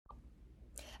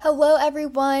Hello,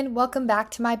 everyone. Welcome back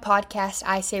to my podcast,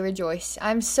 I Say Rejoice.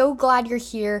 I'm so glad you're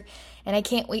here, and I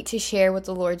can't wait to share what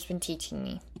the Lord's been teaching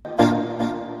me.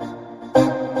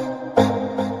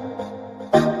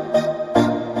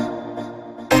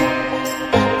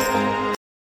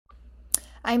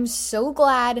 I'm so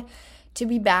glad to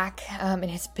be back, and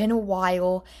it's been a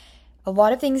while. A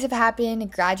lot of things have happened. I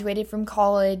graduated from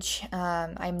college.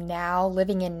 I'm now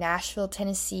living in Nashville,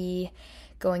 Tennessee,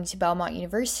 going to Belmont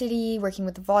University, working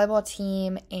with the volleyball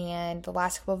team, and the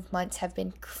last couple of months have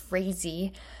been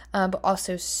crazy, but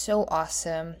also so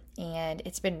awesome, and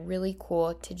it's been really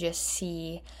cool to just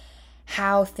see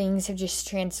how things have just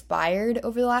transpired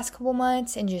over the last couple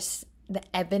months and just the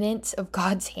evidence of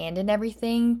God's hand in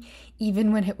everything,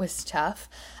 even when it was tough.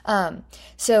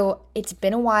 So it's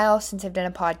been a while since I've done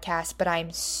a podcast, but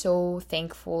I'm so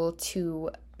thankful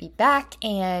to be back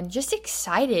and just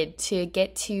excited to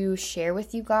get to share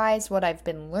with you guys what I've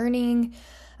been learning,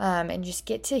 and just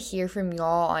get to hear from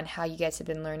y'all on how you guys have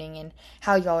been learning and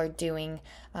how y'all are doing.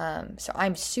 So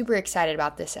I'm super excited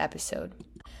about this episode.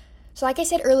 So like I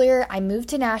said earlier, I moved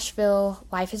to Nashville.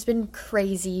 Life has been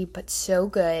crazy, but so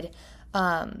good.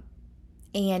 And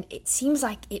it seems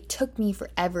like it took me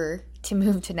forever to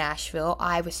move to Nashville.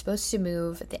 I was supposed to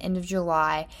move at the end of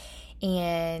July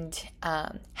and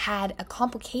had a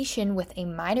complication with a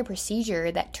minor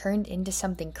procedure that turned into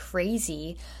something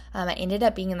crazy. I ended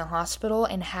up being in the hospital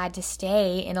and had to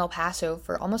stay in El Paso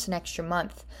for almost an extra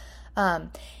month.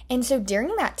 And so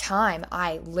during that time,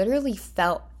 I literally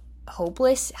felt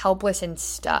hopeless, helpless, and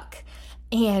stuck.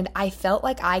 And I felt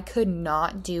like I could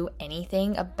not do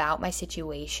anything about my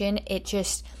situation. It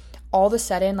just, all of a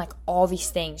sudden, like all these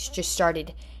things just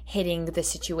started hitting the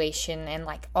situation and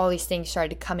like all these things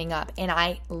started coming up and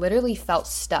I literally felt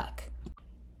stuck.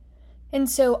 And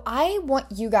so I want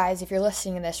you guys, if you're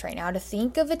listening to this right now, to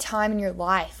think of a time in your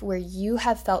life where you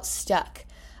have felt stuck.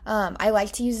 I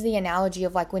like to use the analogy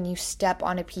of like when you step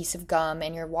on a piece of gum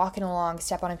and you're walking along,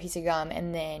 step on a piece of gum,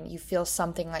 and then you feel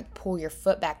something like pull your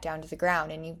foot back down to the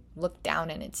ground and you look down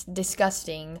and it's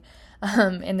disgusting,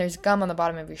 and there's gum on the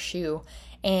bottom of your shoe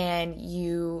and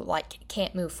you like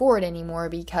can't move forward anymore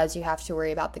because you have to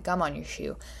worry about the gum on your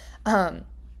shoe.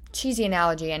 Cheesy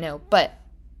analogy, I know, but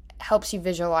helps you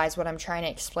visualize what I'm trying to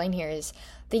explain here is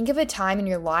think of a time in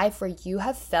your life where you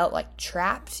have felt like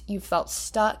trapped, you felt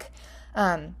stuck.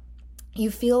 You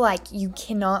feel like you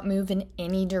cannot move in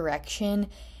any direction,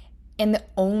 and the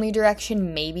only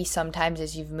direction maybe sometimes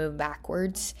is you've moved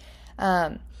backwards.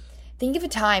 Think of a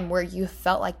time where you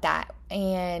felt like that,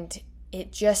 and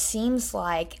it just seems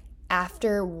like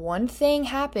after one thing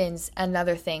happens,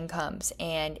 another thing comes,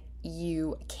 and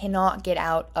you cannot get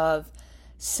out of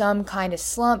some kind of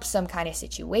slump, some kind of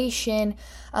situation.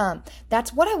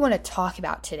 That's what I want to talk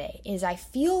about today, is I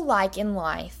feel like in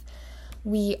life,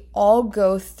 we all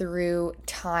go through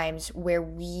times where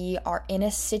we are in a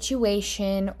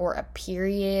situation or a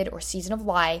period or season of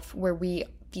life where we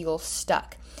feel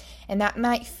stuck. And that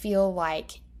might feel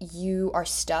like you are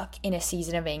stuck in a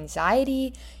season of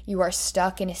anxiety, you are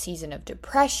stuck in a season of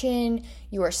depression,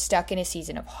 you are stuck in a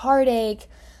season of heartache,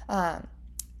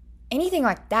 anything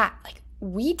like that. Like,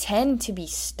 we tend to be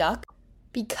stuck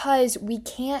because we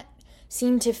can't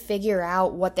seem to figure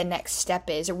out what the next step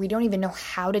is, or we don't even know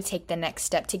how to take the next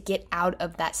step to get out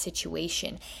of that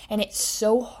situation. And it's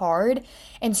so hard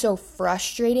and so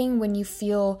frustrating when you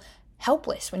feel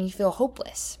helpless, when you feel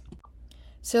hopeless.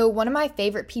 So one of my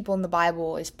favorite people in the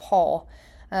Bible is Paul.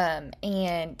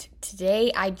 And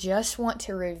today I just want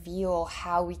to reveal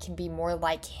how we can be more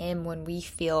like him when we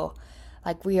feel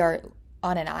like we are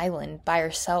on an island by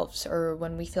ourselves, or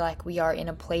when we feel like we are in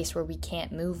a place where we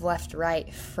can't move left,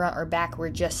 right, front, or back, we're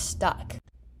just stuck.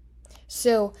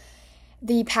 So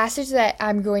the passage that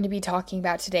I'm going to be talking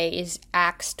about today is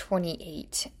Acts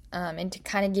 28. And to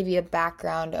kind of give you a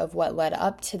background of what led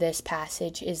up to this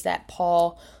passage is that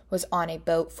Paul was on a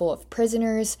boat full of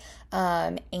prisoners,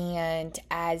 and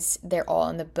as they're all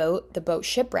in the boat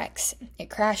shipwrecks. It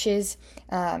crashes,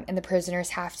 and the prisoners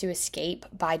have to escape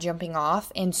by jumping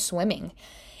off and swimming.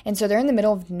 And so they're in the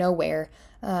middle of nowhere,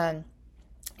 and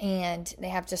they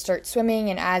have to start swimming,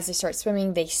 and as they start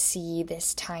swimming, they see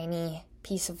this tiny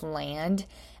piece of land,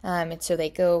 and so they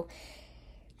go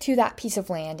to that piece of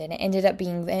land, and it ended up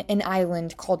being an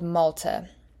island called Malta.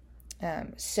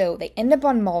 So they end up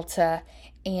on Malta,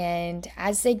 and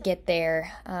as they get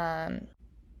there,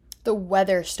 the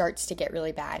weather starts to get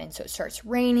really bad, and so it starts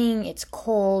raining, it's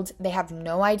cold, they have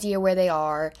no idea where they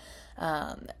are,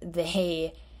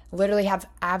 they literally have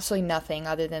absolutely nothing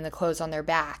other than the clothes on their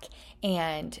back,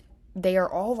 and they are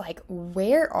all like,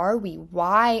 where are we?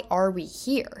 Why are we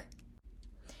here?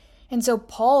 And so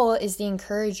Paul is the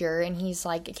encourager, and he's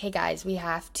like, okay, guys, we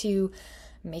have to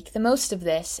make the most of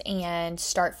this and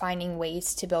start finding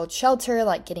ways to build shelter,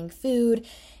 like getting food.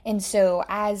 And so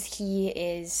as he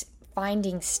is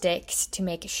finding sticks to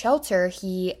make a shelter,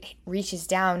 he reaches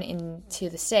down into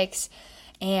the sticks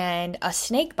and a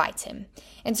snake bites him.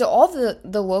 And so all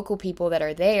the local people that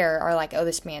are there are like, oh,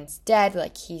 this man's dead,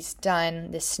 like he's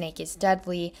done, this snake is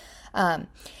deadly.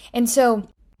 And so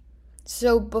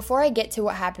before I get to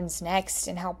what happens next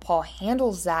and how Paul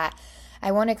handles that,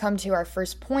 I want to come to our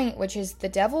first point, which is the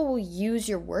devil will use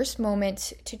your worst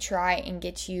moments to try and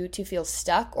get you to feel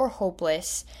stuck or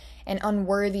hopeless and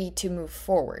unworthy to move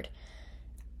forward.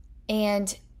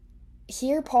 And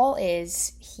here Paul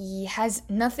is, he has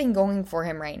nothing going for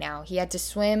him right now. He had to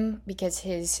swim because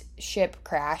his ship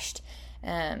crashed.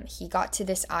 He got to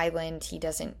this island. He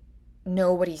doesn't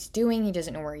know what he's doing. He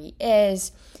doesn't know where he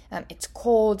is. It's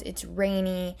cold, it's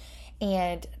rainy,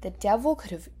 and the devil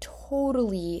could have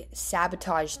totally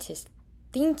sabotaged his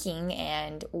thinking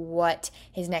and what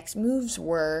his next moves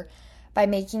were by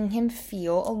making him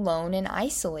feel alone and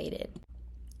isolated.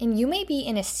 And you may be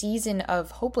in a season of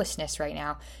hopelessness right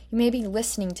now. You may be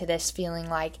listening to this feeling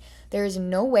like there is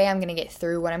no way I'm going to get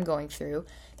through what I'm going through.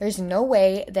 There's no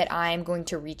way that I'm going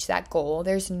to reach that goal.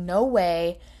 There's no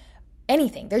way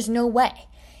anything. There's no way.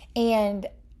 And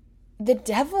the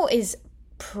devil is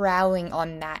prowling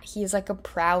on that. He is like a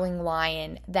prowling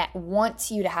lion that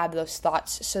wants you to have those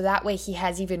thoughts, so that way he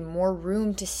has even more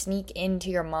room to sneak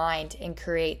into your mind and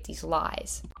create these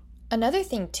lies. Another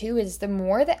thing too is the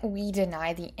more that we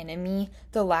deny the enemy,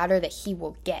 the louder that he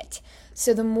will get.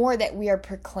 So the more that we are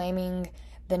proclaiming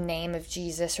the name of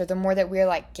Jesus, or the more that we're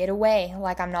like, get away,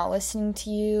 like I'm not listening to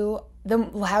you, the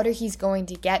louder he's going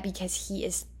to get, because he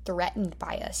is threatened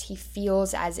by us. He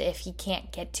feels as if he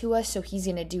can't get to us, so he's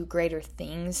going to do greater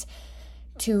things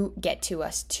to get to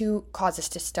us, to cause us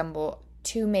to stumble,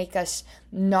 to make us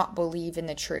not believe in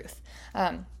the truth.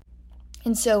 And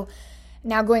so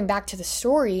now going back to the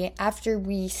story, after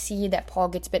we see that Paul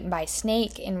gets bitten by a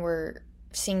snake and we're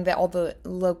seeing that all the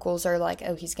locals are like,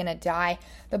 oh, he's going to die,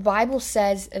 the Bible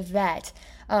says that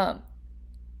a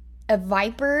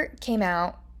viper came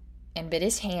out and bit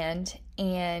his hand,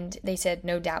 and they said,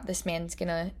 no doubt this man's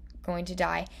going to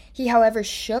die. He, however,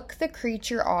 shook the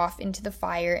creature off into the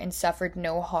fire and suffered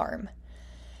no harm.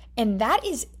 And that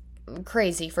is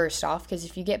crazy, first off, because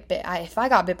if I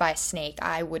got bit by a snake,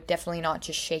 I would definitely not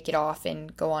just shake it off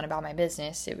and go on about my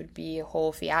business. It would be a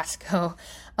whole fiasco.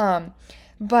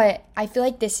 But I feel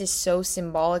like this is so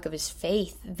symbolic of his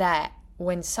faith, that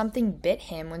when something bit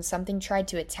him, when something tried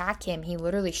to attack him, he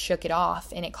literally shook it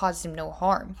off and it caused him no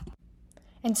harm.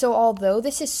 And so although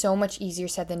this is so much easier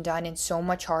said than done and so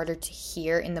much harder to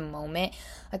hear in the moment,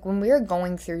 like when we are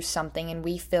going through something and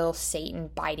we feel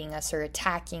Satan biting us or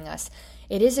attacking us,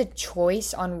 it is a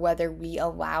choice on whether we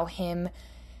allow him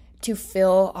to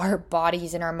fill our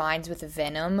bodies and our minds with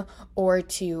venom, or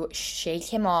to shake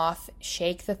him off,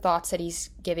 shake the thoughts that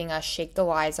he's giving us, shake the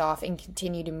lies off, and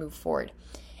continue to move forward.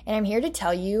 And I'm here to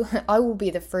tell you, I will be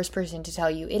the first person to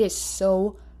tell you, it is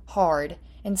so hard.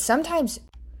 And sometimes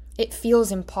it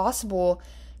feels impossible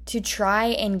to try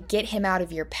and get him out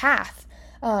of your path.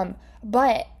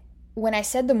 But when I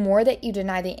said the more that you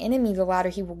deny the enemy, the louder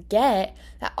he will get,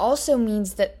 that also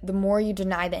means that the more you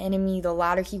deny the enemy, the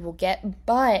louder he will get,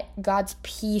 but God's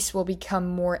peace will become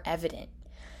more evident.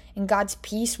 And God's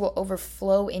peace will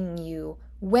overflow in you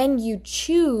when you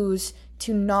choose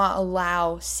to not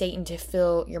allow Satan to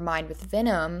fill your mind with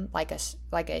venom like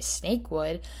a snake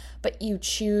would, but you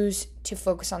choose to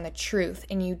focus on the truth,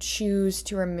 and you choose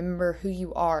to remember who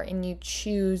you are, and you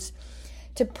choose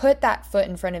to put that foot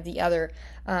in front of the other,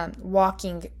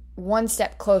 walking one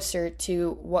step closer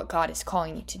to what God is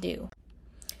calling you to do.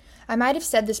 I might have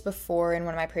said this before in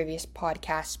one of my previous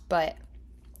podcasts, but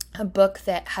a book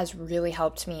that has really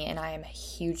helped me and I am a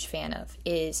huge fan of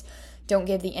is Don't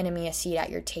Give the Enemy a Seat at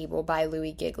Your Table by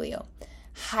Louis Giglio.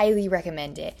 Highly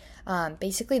recommend it.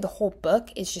 Basically, the whole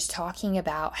book is just talking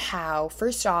about how,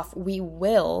 first off, we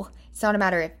will, it's not a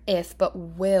matter of if, but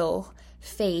will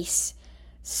face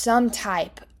some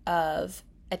type of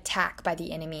attack by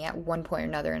the enemy at one point or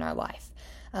another in our life.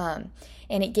 And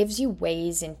it gives you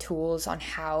ways and tools on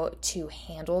how to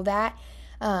handle that.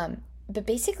 But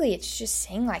basically, it's just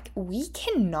saying, like, we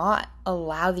cannot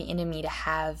allow the enemy to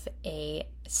have a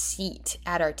seat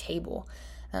at our table.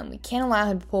 We can't allow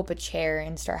him to pull up a chair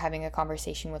and start having a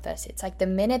conversation with us. It's like the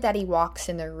minute that he walks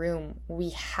in the room, we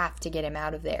have to get him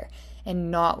out of there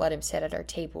and not let him sit at our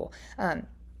table.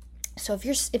 So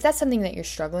if that's something that you're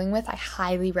struggling with, I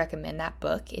highly recommend that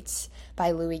book. It's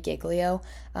by Louis Giglio.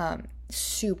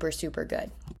 Super, super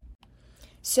good.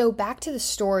 So back to the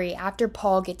story, after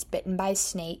Paul gets bitten by a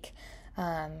snake,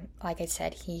 like I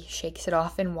said, he shakes it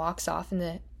off and walks off, and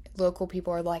the local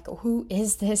people are like, who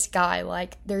is this guy?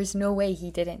 Like, there's no way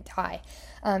he didn't die.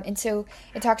 And so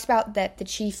it talks about that the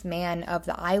chief man of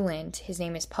the island, his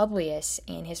name is Publius,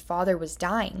 and his father was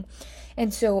dying.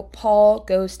 And so Paul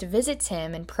goes to visit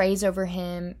him and prays over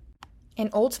him and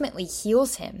ultimately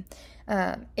heals him.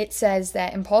 It says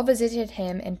that, and Paul visited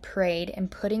him and prayed,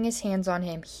 and putting his hands on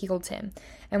him, healed him.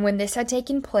 And when this had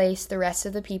taken place, the rest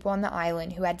of the people on the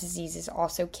island who had diseases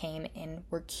also came and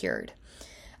were cured.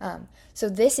 So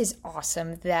this is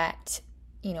awesome that,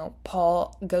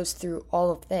 Paul goes through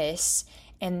all of this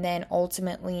and then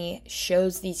ultimately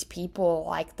shows these people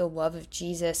like the love of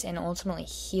Jesus, and ultimately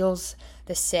heals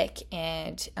the sick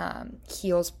and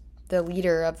heals the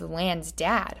leader of the land's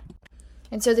dad.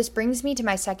 And so this brings me to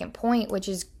my second point, which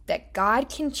is that God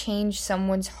can change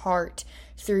someone's heart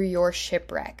through your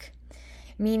shipwreck.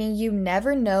 Meaning you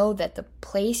never know that the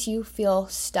place you feel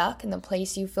stuck and the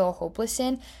place you feel hopeless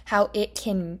in, how it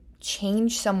can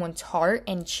change someone's heart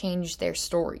and change their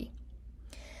story.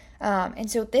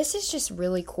 And so this is just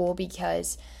really cool,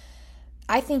 because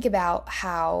I think about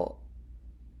how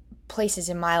places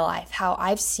in my life, how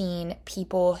I've seen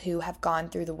people who have gone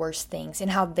through the worst things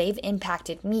and how they've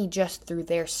impacted me just through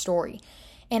their story.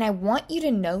 And I want you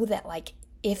to know that, like,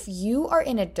 if you are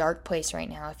in a dark place right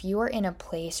now, if you are in a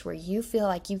place where you feel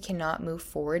like you cannot move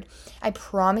forward, I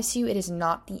promise you it is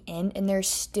not the end, and there's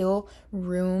still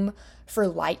room for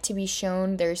light to be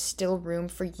shown. There's still room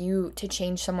for you to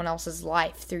change someone else's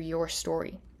life through your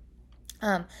story.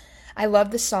 I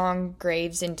love the song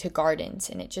Graves into Gardens,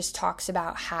 and it just talks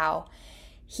about how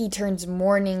he turns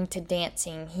mourning to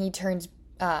dancing, he turns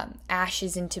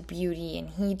ashes into beauty,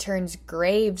 and he turns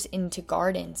graves into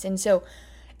gardens. And so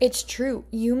it's true.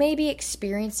 You may be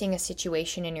experiencing a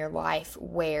situation in your life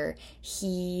where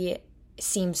he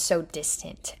seems so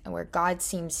distant, and where God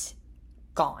seems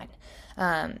gone.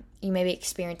 You may be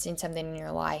experiencing something in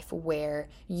your life where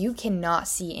you cannot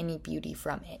see any beauty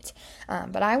from it.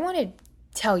 But I want to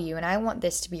tell you, and I want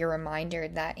this to be a reminder,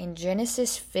 that in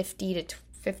Genesis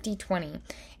 50:20,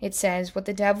 it says, what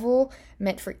the devil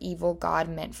meant for evil, God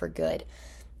meant for good.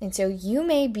 And so you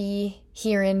may be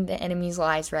hearing the enemy's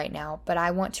lies right now, but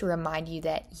I want to remind you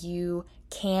that you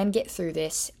can get through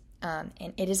this,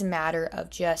 and it is a matter of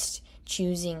just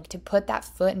choosing to put that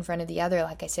foot in front of the other,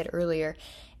 like I said earlier,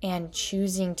 and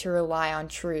choosing to rely on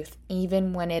truth,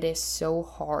 even when it is so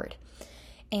hard.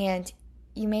 And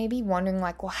you may be wondering,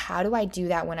 like, well, how do I do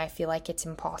that when I feel like it's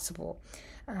impossible?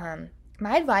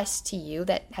 My advice to you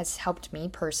that has helped me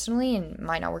personally and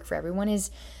might not work for everyone is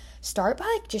start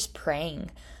by just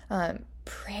praying.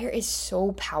 Prayer is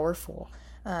so powerful,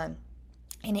 and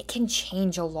it can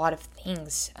change a lot of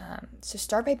things. So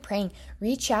start by praying.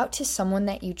 Reach out to someone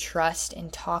that you trust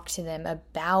and talk to them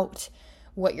about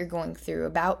what you're going through,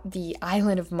 about the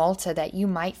island of Malta that you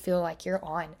might feel like you're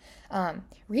on.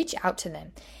 Reach out to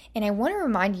them. And I want to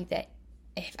remind you that,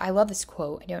 I love this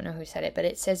quote, I don't know who said it, but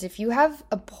it says, if you have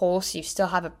a pulse, you still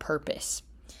have a purpose.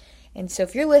 And so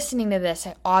if you're listening to this,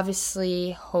 I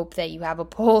obviously hope that you have a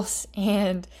pulse,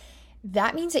 and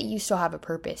that means that you still have a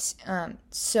purpose.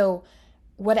 So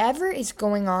whatever is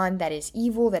going on that is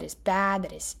evil, that is bad,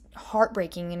 that is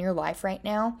heartbreaking in your life right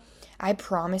now, I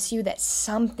promise you that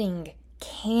something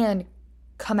can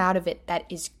come out of it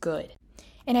that is good.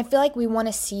 And I feel like we want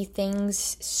to see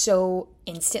things so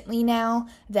instantly now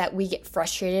that we get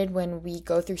frustrated when we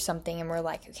go through something and we're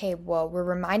like, okay, well, we're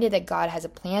reminded that God has a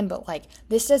plan, but like,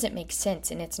 this doesn't make sense,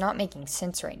 and it's not making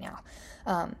sense right now.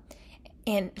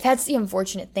 And that's the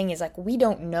unfortunate thing, is like, we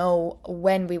don't know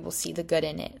when we will see the good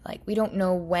in it. Like, we don't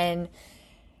know when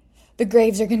the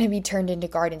graves are going to be turned into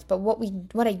gardens. But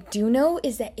what I do know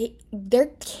is that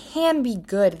there can be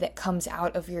good that comes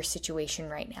out of your situation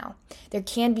right now. There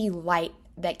can be light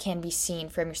that can be seen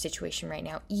from your situation right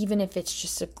now, even if it's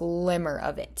just a glimmer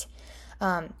of it.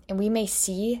 And we may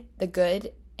see the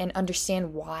good and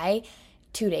understand why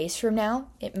 2 days from now.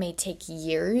 It may take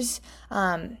years.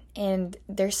 And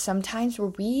there's some times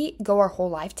where we go our whole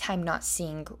lifetime not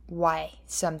seeing why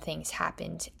some things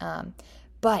happened.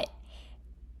 But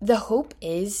the hope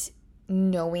is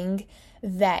knowing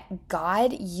that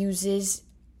God uses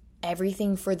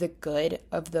everything for the good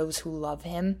of those who love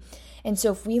him. And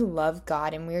so if we love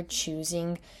God and we're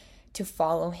choosing to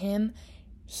follow him,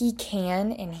 he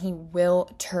can and he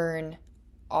will turn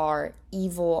our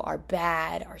evil, our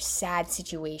bad, our sad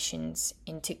situations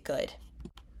into good.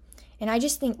 And I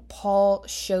just think Paul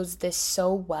shows this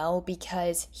so well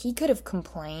because he could have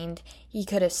complained. He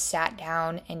could have sat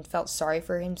down and felt sorry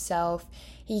for himself.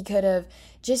 He could have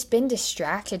just been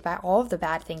distracted by all of the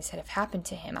bad things that have happened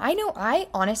to him. I know I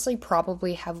honestly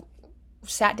probably have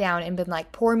sat down and been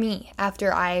like, poor me,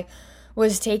 after I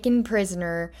was taken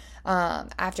prisoner,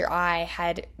 after I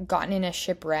had gotten in a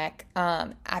shipwreck,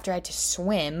 after I had to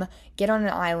swim, get on an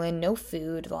island, no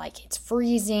food, like it's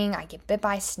freezing, I get bit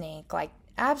by a snake, like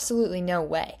absolutely no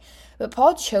way. But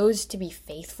Paul chose to be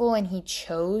faithful, and he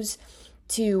chose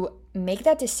to make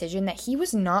that decision that he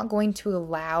was not going to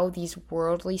allow these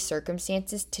worldly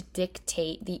circumstances to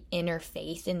dictate the inner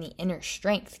faith and the inner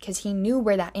strength, because he knew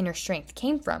where that inner strength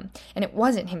came from, and it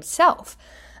wasn't himself.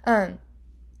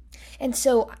 And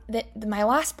so my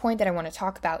last point that I want to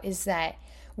talk about is that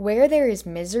where there is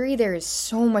misery, there is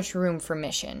so much room for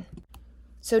mission.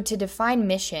 So to define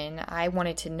mission, I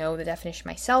wanted to know the definition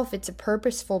myself. It's a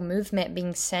purposeful movement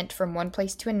being sent from one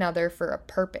place to another for a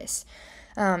purpose.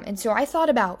 And so I thought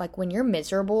about, like, when you're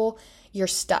miserable, you're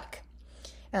stuck.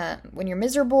 When you're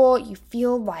miserable, you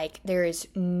feel like there is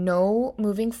no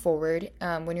moving forward.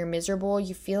 When you're miserable,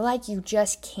 you feel like you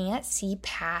just can't see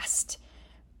past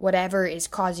whatever is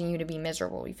causing you to be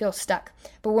miserable. You feel stuck.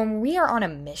 But when we are on a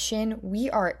mission,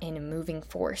 we are in a moving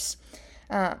force.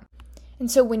 And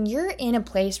so when you're in a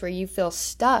place where you feel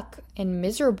stuck and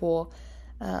miserable,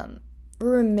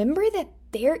 remember that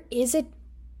there is a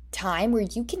time where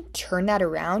you can turn that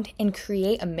around and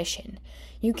create a mission.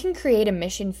 You can create a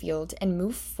mission field and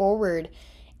move forward,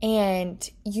 and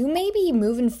you may be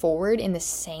moving forward in the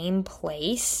same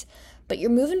place, but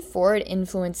you're moving forward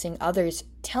influencing others,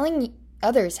 telling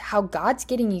others how God's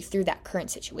getting you through that current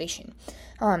situation.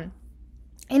 And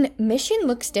mission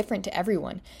looks different to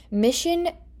everyone. Mission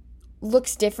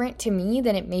looks different to me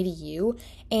than it may to you,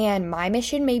 and my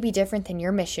mission may be different than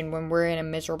your mission when we're in a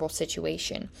miserable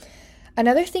situation.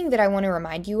 Another thing that I want to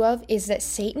remind you of is that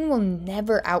Satan will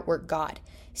never outwork God.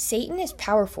 Satan is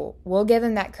powerful. We'll give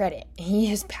him that credit.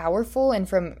 He is powerful, and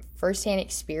from firsthand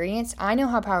experience, I know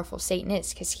how powerful Satan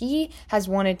is, because he has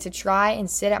wanted to try and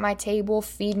sit at my table,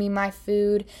 feed me my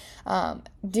food,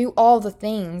 do all the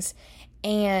things,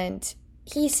 and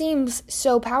he seems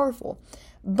so powerful.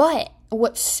 But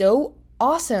what's so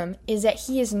awesome is that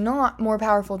he is not more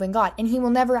powerful than God, and he will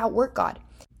never outwork God.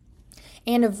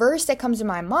 And a verse that comes to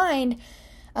my mind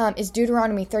is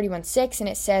Deuteronomy 31:6, and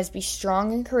it says, "Be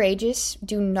strong and courageous.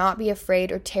 Do not be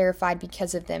afraid or terrified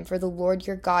because of them, for the Lord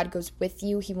your God goes with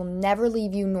you. He will never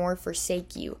leave you nor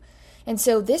forsake you." And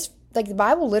so this, like, the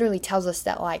Bible literally tells us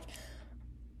that, like,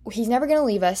 he's never going to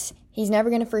leave us. He's never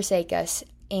going to forsake us.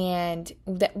 And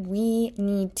that we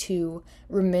need to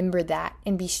remember that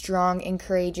and be strong and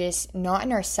courageous, not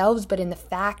in ourselves, but in the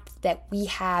fact that we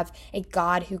have a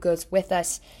God who goes with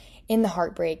us in the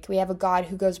heartbreak. We have a God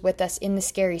who goes with us in the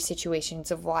scary situations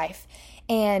of life.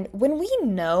 And when we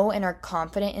know and are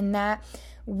confident in that,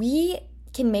 we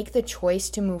can make the choice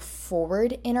to move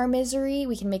forward in our misery.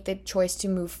 We can make the choice to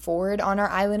move forward on our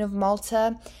island of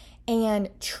Malta and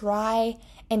try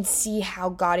and see how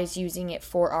God is using it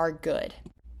for our good.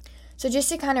 So just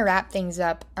to kind of wrap things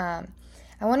up, I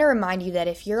want to remind you that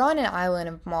if you're on an island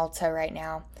of Malta right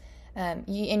now,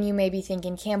 you may be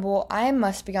thinking, Campbell, I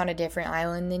must be on a different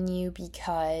island than you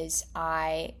because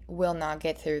I will not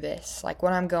get through this. Like,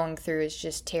 what I'm going through is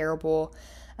just terrible.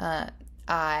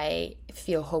 I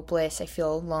feel hopeless. I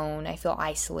feel alone. I feel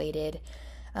isolated.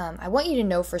 I want you to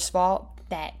know, first of all,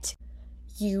 that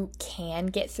you can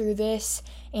get through this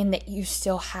and that you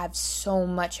still have so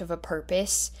much of a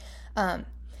purpose.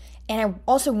 And I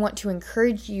also want to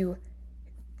encourage you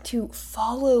to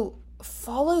follow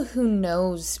who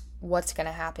knows what's going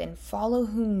to happen. Follow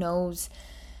who knows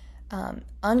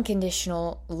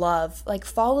unconditional love. Like,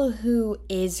 follow who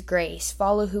is grace.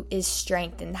 Follow who is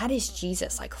strength. And that is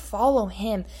Jesus. Like, follow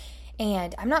him.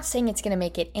 And I'm not saying it's going to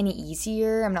make it any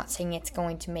easier. I'm not saying it's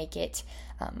going to make it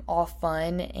all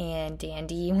fun and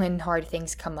dandy when hard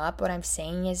things come up. What I'm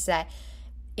saying is that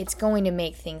it's going to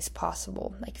make things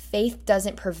possible. Like, faith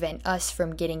doesn't prevent us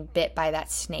from getting bit by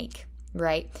that snake,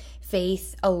 right?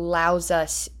 Faith allows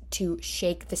us to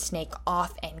shake the snake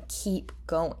off and keep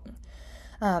going.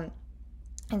 And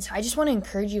so I just want to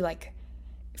encourage you, like,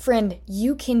 friend,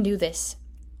 you can do this.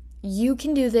 You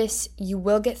can do this. You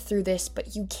will get through this,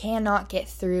 but you cannot get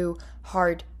through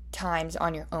hard times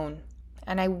on your own.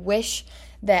 And I wish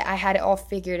that I had it all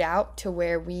figured out to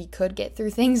where we could get through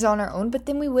things on our own, but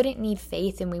then we wouldn't need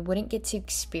faith and we wouldn't get to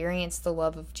experience the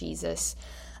love of Jesus.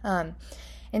 And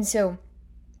so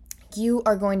you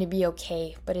are going to be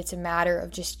okay, but it's a matter of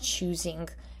just choosing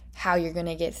how you're going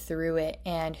to get through it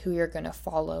and who you're going to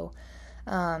follow.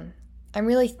 I'm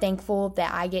really thankful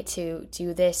that I get to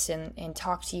do this and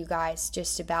talk to you guys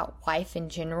just about life in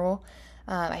general.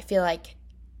 I feel like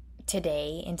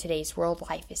in today's world,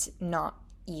 life is not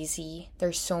easy.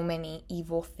 There's so many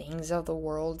evil things of the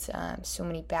world, so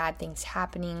many bad things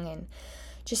happening, and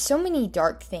just so many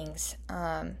dark things.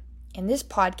 And this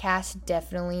podcast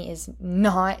definitely is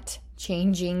not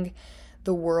changing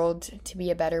the world to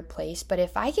be a better place. But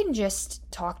if I can just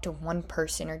talk to one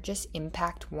person or just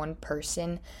impact one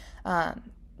person,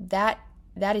 that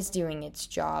is doing its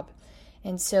job.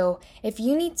 And so if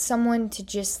you need someone to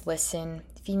just listen,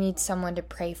 if you need someone to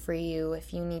pray for you,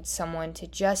 if you need someone to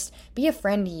just be a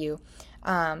friend to you,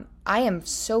 I am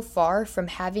so far from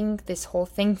having this whole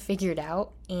thing figured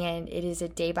out, and it is a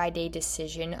day-by-day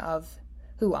decision of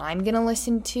who I'm going to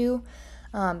listen to.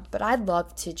 But I'd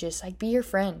love to just be your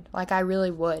friend, I really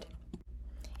would.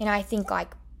 And I think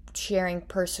sharing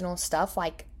personal stuff,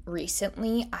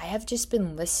 recently, I have just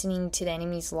been listening to the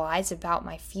enemy's lies about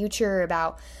my future,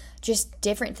 about just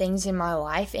different things in my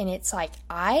life. And it's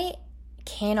I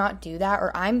cannot do that,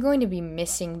 or I'm going to be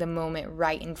missing the moment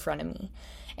right in front of me.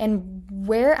 And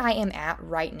where I am at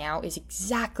right now is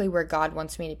exactly where God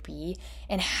wants me to be.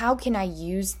 And how can I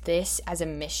use this as a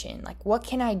mission? What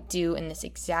can I do in this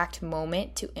exact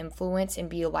moment to influence and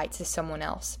be a light to someone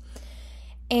else?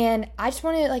 And I just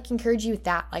want to encourage you with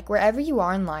that. Wherever you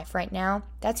are in life right now,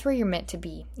 that's where you're meant to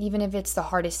be. Even if it's the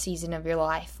hardest season of your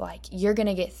life, you're going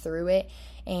to get through it.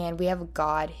 And we have a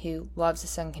God who loves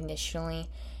us unconditionally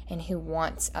and who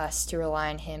wants us to rely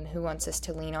on him, who wants us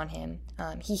to lean on him.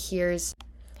 He hears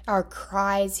our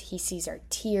cries, he sees our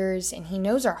tears, and he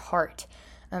knows our heart.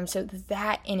 So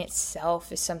that in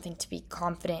itself is something to be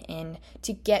confident in,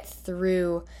 to get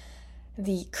through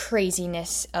the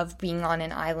craziness of being on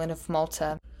an island of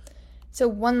Malta. So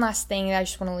one last thing that I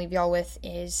just want to leave y'all with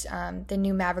is the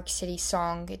new Maverick City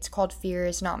song. It's called Fear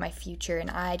Is Not My Future, and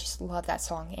I just love that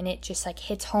song, and it just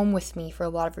hits home with me for a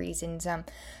lot of reasons.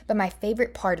 But my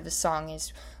favorite part of the song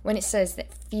is when it says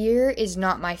that fear is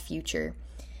not my future.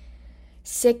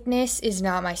 Sickness is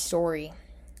not my story.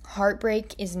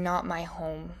 Heartbreak is not my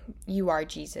home. You are,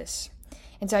 Jesus.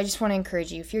 And so I just want to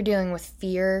encourage you, if you're dealing with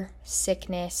fear,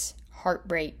 sickness,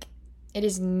 heartbreak, it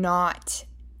is not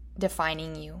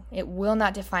defining you. It will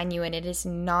not define you, and it is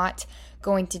not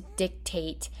going to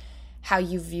dictate how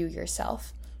you view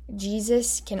yourself.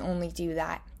 Jesus can only do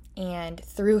that. And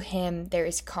through him, there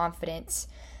is confidence.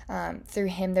 Through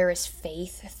him, there is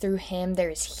faith. Through him, there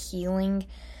is healing.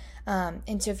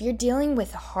 And so if you're dealing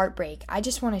with heartbreak, I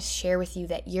just want to share with you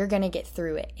that you're going to get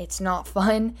through it. It's not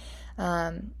fun,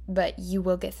 but you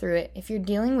will get through it. If you're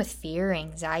dealing with fear,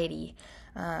 anxiety,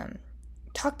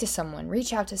 talk to someone,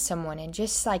 reach out to someone, and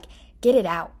just get it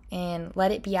out and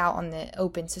let it be out on the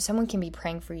open so someone can be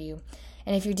praying for you.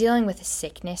 And if you're dealing with a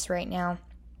sickness right now,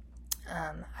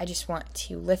 I just want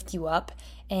to lift you up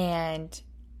and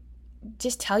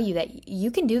just tell you that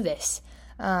you can do this.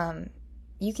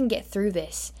 You can get through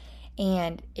this.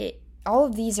 And all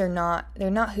of these they're not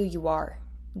who you are.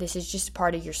 This is just a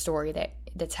part of your story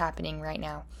that's happening right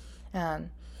now.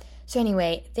 So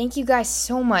anyway, thank you guys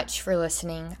so much for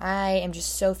listening. I am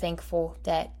just so thankful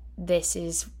that this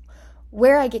is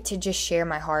where I get to just share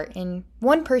my heart. And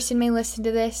one person may listen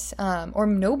to this, or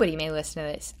nobody may listen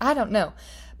to this. I don't know.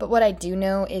 But what I do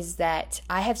know is that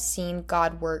I have seen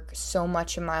God work so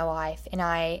much in my life, and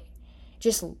I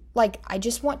just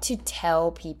want to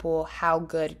tell people how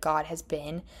good God has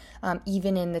been,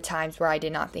 even in the times where I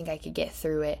did not think I could get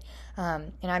through it.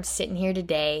 And I'm sitting here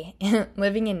today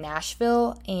living in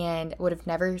Nashville, and would have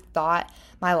never thought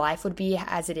my life would be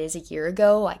as it is a year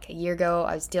ago. A year ago,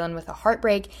 I was dealing with a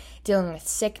heartbreak, dealing with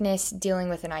sickness, dealing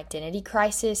with an identity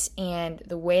crisis, and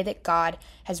the way that God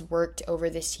has worked over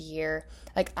this year,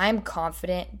 I'm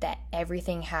confident that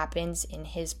everything happens in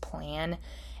his plan.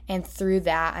 And through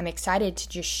that, I'm excited to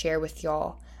just share with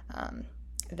y'all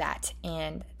that.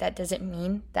 And that doesn't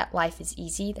mean that life is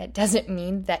easy. That doesn't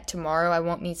mean that tomorrow I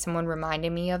won't need someone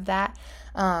reminding me of that.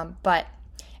 But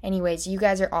anyways, you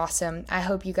guys are awesome. I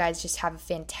hope you guys just have a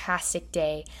fantastic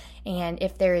day. And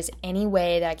if there is any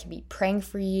way that I can be praying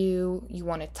for you, you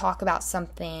want to talk about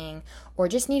something, or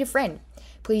just need a friend,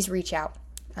 please reach out.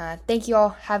 Thank you all.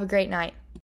 Have a great night.